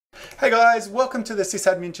Hey guys, welcome to the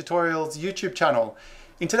Sysadmin Tutorials YouTube channel.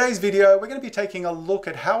 In today's video, we're going to be taking a look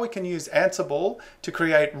at how we can use Ansible to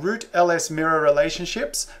create root ls mirror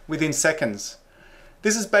relationships within seconds.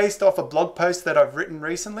 This is based off a blog post that I've written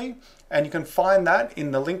recently, and you can find that in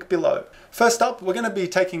the link below. First up, we're going to be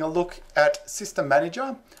taking a look at System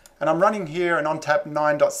Manager, and I'm running here an ONTAP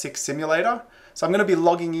 9.6 simulator. So I'm going to be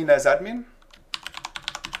logging in as admin.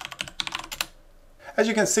 As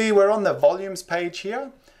you can see, we're on the volumes page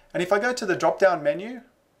here. And if I go to the drop-down menu,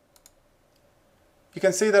 you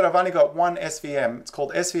can see that I've only got one SVM. It's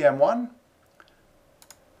called SVM1.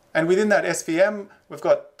 And within that SVM, we've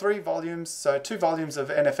got 3 volumes, so 2 volumes of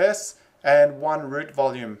NFS and 1 root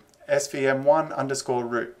volume,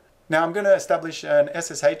 SVM1_root. Now I'm going to establish an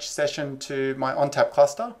SSH session to my ONTAP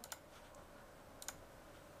cluster.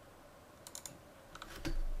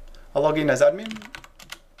 I'll log in as admin.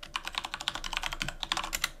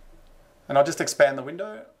 And I'll just expand the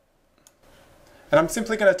window. And I'm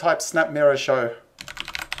simply going to type snap mirror show.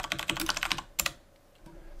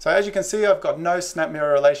 So as you can see, I've got no snap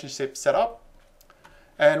mirror relationship set up.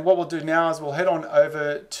 And what we'll do now is we'll head on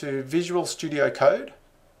over to Visual Studio Code.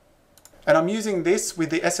 And I'm using this with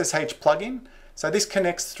the SSH plugin. So this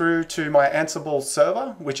connects through to my Ansible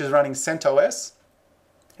server, which is running CentOS.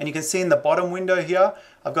 And you can see in the bottom window here,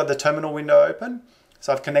 I've got the terminal window open.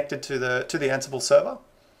 So I've connected to the Ansible server.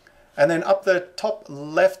 And then up the top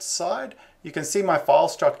left side, you can see my file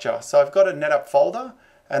structure. So I've got a NetApp folder,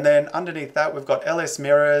 and then underneath that we've got ls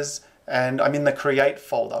mirrors, and I'm in the create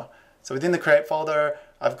folder. So within the create folder,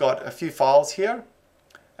 I've got a few files here.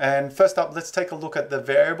 And first up, let's take a look at the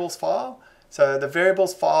variables file. So the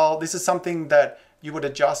variables file, this is something that you would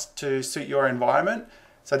adjust to suit your environment.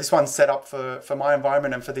 So this one's set up for my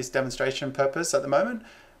environment and for this demonstration purpose at the moment.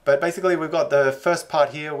 But basically we've got the first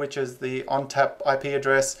part here, which is the ONTAP IP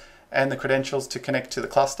address and the credentials to connect to the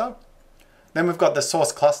cluster. Then we've got the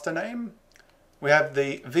source cluster name. We have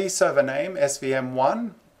the vServer name,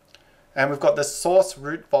 SVM1, and we've got the source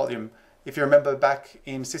root volume. If you remember back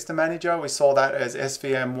in System Manager, we saw that as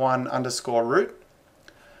SVM1_root.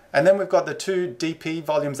 And then we've got the 2 DP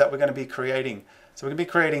volumes that we're going to be creating. So we're going to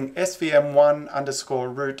be creating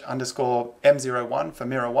SVM1_root_M01 for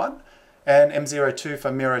mirror 1 and M02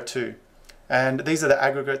 for mirror 2. And these are the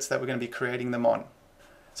aggregates that we're going to be creating them on.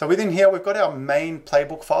 So within here, we've got our main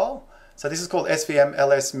playbook file. So this is called SVM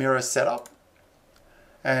ls mirror setup.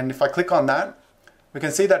 And if I click on that, we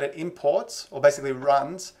can see that it imports, or basically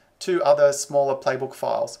runs, 2 other smaller playbook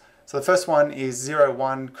files. So the first one is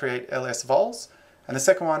 01 create ls vols, and the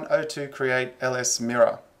second one 02 create ls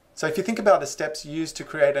mirror. So if you think about the steps used to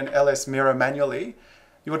create an ls mirror manually,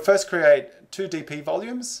 you would first create 2 DP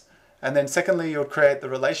volumes, and then secondly you would create the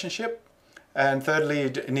relationship, and thirdly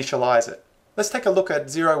you'd initialize it. Let's take a look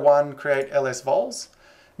at 01 create ls vols.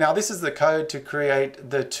 Now this is the code to create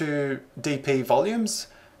the 2 DP volumes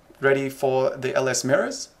ready for the ls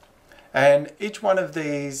mirrors. And each one of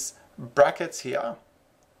these brackets here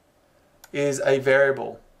is a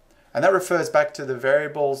variable. And that refers back to the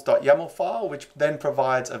variables.yaml file, which then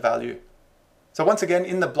provides a value. So once again,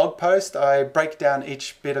 in the blog post, I break down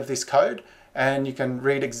each bit of this code, and you can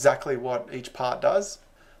read exactly what each part does.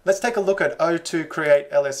 Let's take a look at 02 create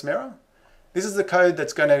ls mirror. This is the code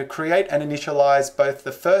that's going to create and initialize both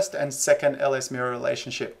the first and second ls mirror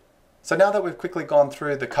relationship. So now that we've quickly gone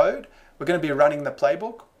through the code, we're going to be running the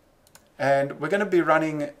playbook, and we're going to be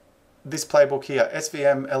running this playbook here,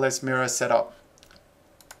 SVM ls mirror setup.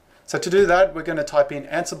 So to do that, we're going to type in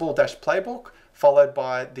Ansible-playbook followed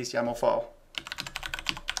by this YAML file.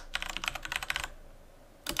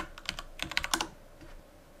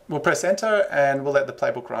 We'll press enter and we'll let the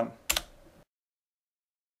playbook run.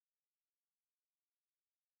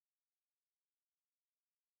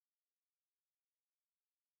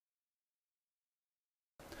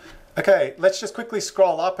 Okay, let's just quickly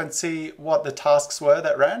scroll up and see what the tasks were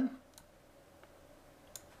that ran.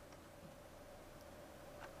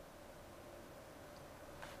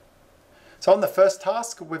 So on the first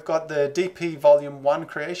task, we've got the DP volume 1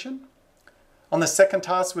 creation. On the second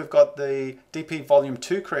task, we've got the DP volume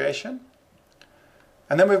 2 creation.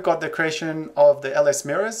 And then we've got the creation of the ls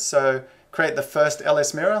mirrors. So create the first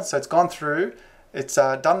ls mirror. So it's gone through, it's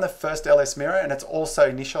done the first ls mirror, and it's also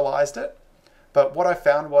initialized it. But what I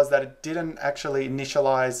found was that it didn't actually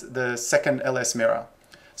initialize the second ls mirror.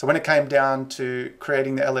 So when it came down to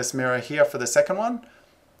creating the ls mirror here for the second one,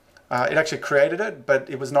 it actually created it, but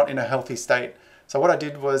it was not in a healthy state. So what I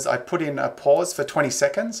did was I put in a pause for 20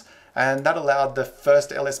 seconds, and that allowed the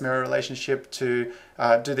first ls mirror relationship to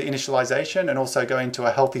do the initialization and also go into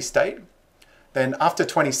a healthy state. Then after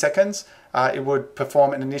 20 seconds, it would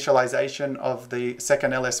perform an initialization of the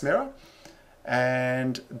second LS mirror,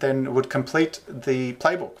 and then it would complete the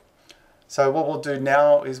playbook. So what we'll do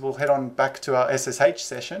now is we'll head on back to our SSH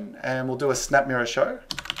session and we'll do a snap mirror show.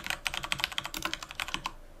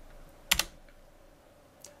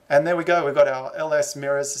 And there we go, we've got our LS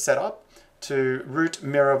mirrors set up to root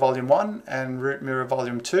mirror volume 1 and root mirror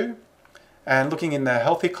volume 2. And looking in the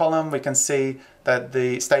healthy column, we can see that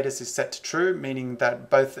the status is set to true, meaning that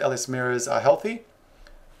both LS mirrors are healthy.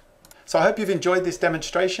 So I hope you've enjoyed this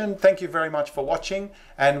demonstration. Thank you very much for watching,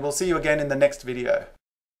 and we'll see you again in the next video.